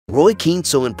Roy Keane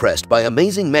so impressed by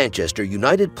amazing Manchester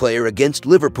United player against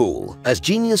Liverpool as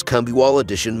genius kambuala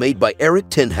addition made by Erik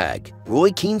ten Hag.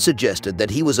 Roy Keane suggested that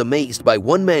he was amazed by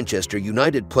one Manchester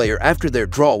United player after their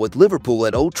draw with Liverpool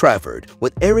at Old Trafford,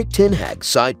 with Erik ten Hag's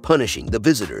side punishing the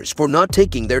visitors for not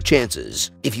taking their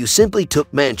chances. If you simply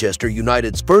took Manchester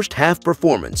United's first half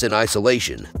performance in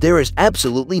isolation, there is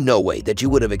absolutely no way that you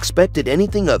would have expected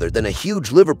anything other than a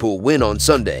huge Liverpool win on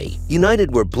Sunday.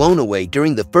 United were blown away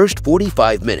during the first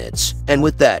 45 minutes, and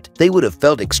with that, they would have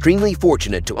felt extremely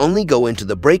fortunate to only go into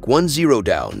the break 1-0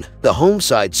 down. The home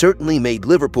side certainly made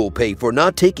Liverpool pay for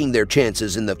not taking their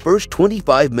chances in the first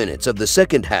 25 minutes of the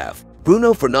second half.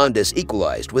 Bruno Fernandes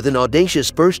equalized with an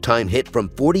audacious first-time hit from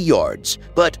 40 yards.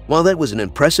 But while that was an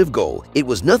impressive goal, it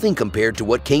was nothing compared to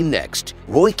what came next.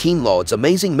 Roy Keane lauds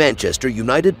amazing Manchester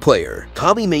United player.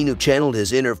 Kobbie Mainoo channeled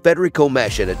his inner Federico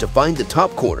Machetta to find the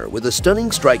top corner with a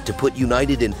stunning strike to put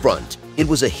United in front. It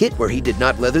was a hit where he did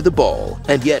not leather the ball,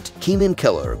 and yet Kean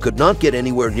could not get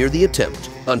anywhere near the attempt.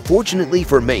 Unfortunately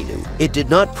for Mainoo, it did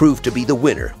not prove to be the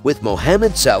winner, with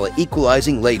Mohamed Salah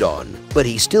equalizing late on. But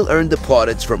he still earned the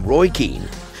plaudits from Roy Keane,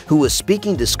 who was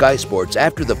speaking to Sky Sports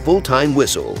after the full-time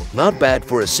whistle. Not bad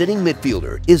for a sitting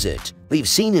midfielder, is it? We've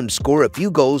seen him score a few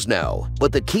goals now,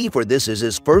 but the key for this is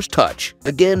his first touch.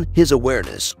 Again, his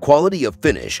awareness, quality of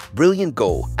finish, brilliant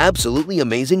goal, absolutely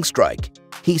amazing strike.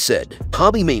 He said,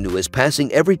 Kobbie Mainoo is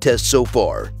passing every test so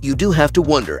far. You do have to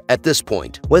wonder, at this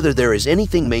point, whether there is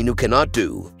anything Mainoo cannot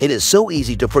do. It is so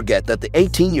easy to forget that the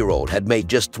 18-year-old had made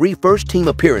just 3 first-team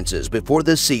appearances before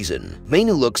this season.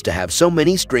 Mainoo looks to have so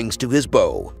many strings to his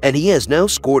bow, and he has now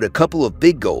scored a couple of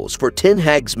big goals for ten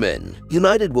Hag's men.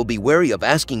 United will be wary of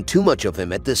asking too much of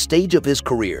him at this stage of his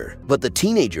career, but the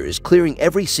teenager is clearing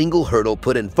every single hurdle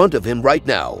put in front of him right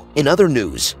now. In other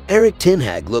news, Erik ten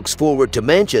Hag looks forward to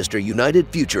Manchester United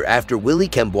future after Willy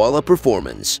Kambuala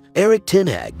performance. Erik ten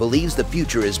Hag believes the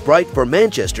future is bright for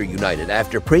Manchester United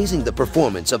after praising the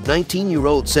performance of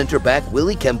 19-year-old centre-back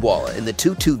Willy Kambuala in the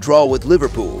 2-2 draw with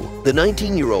Liverpool. The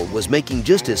 19-year-old was making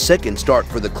just his second start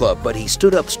for the club, but he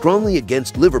stood up strongly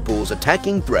against Liverpool's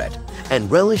attacking threat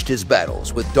and relished his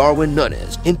battles with Darwin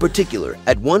Núñez, in particular,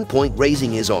 at one point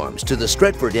raising his arms to the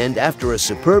Stretford end after a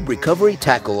superb recovery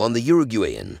tackle on the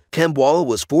Uruguayan. Kambuala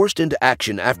was forced into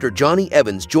action after Johnny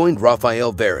Evans joined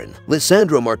Rafael Varane,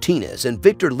 Lisandro Martinez and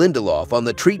Victor Lindelof on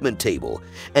the treatment table,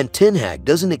 and ten Hag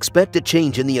doesn't expect a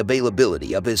change in the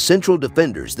availability of his central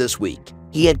defenders this week.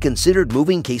 He had considered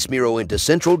moving Casemiro into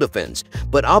central defense,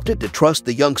 but opted to trust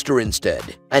the youngster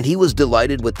instead, and he was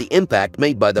delighted with the impact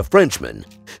made by the Frenchman,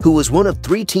 who was one of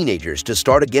 3 teenagers to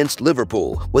start against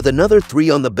Liverpool, with another 3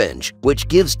 on the bench, which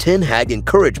gives ten Hag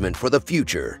encouragement for the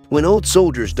future. When old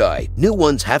soldiers die, new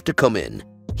ones have to come in.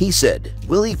 He said,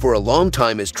 Willy for a long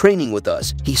time is training with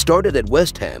us. He started at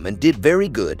West Ham and did very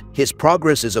good. His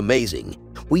progress is amazing.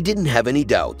 We didn't have any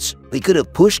doubts. We could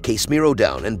have pushed Casemiro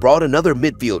down and brought another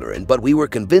midfielder in, but we were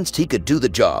convinced he could do the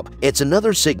job. It's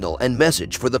another signal and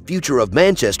message for the future of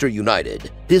Manchester United.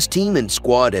 This team and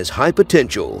squad has high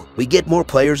potential. We get more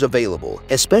players available,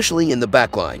 especially in the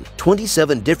backline.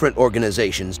 27 different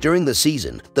organizations during the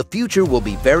season. The future will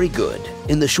be very good.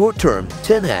 In the short term,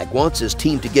 ten Hag wants his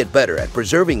team to get better at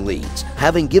preserving leads,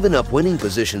 having given up winning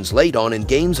positions late on in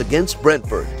games against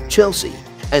Brentford, Chelsea,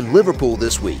 and Liverpool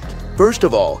this week. First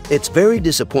of all, it's very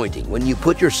disappointing when you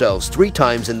put yourselves 3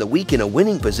 times in the week in a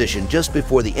winning position just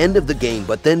before the end of the game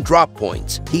but then drop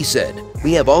points. He said,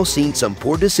 we have all seen some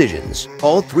poor decisions.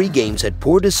 All 3 games had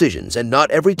poor decisions and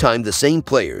not every time the same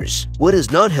players. What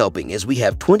is not helping is we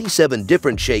have 27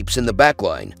 different shapes in the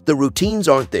backline. The routines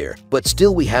aren't there, but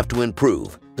still we have to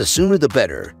improve. The sooner the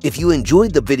better. If you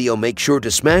enjoyed the video, make sure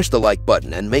to smash the like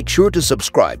button and make sure to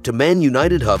subscribe to Man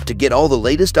United Hub to get all the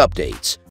latest updates.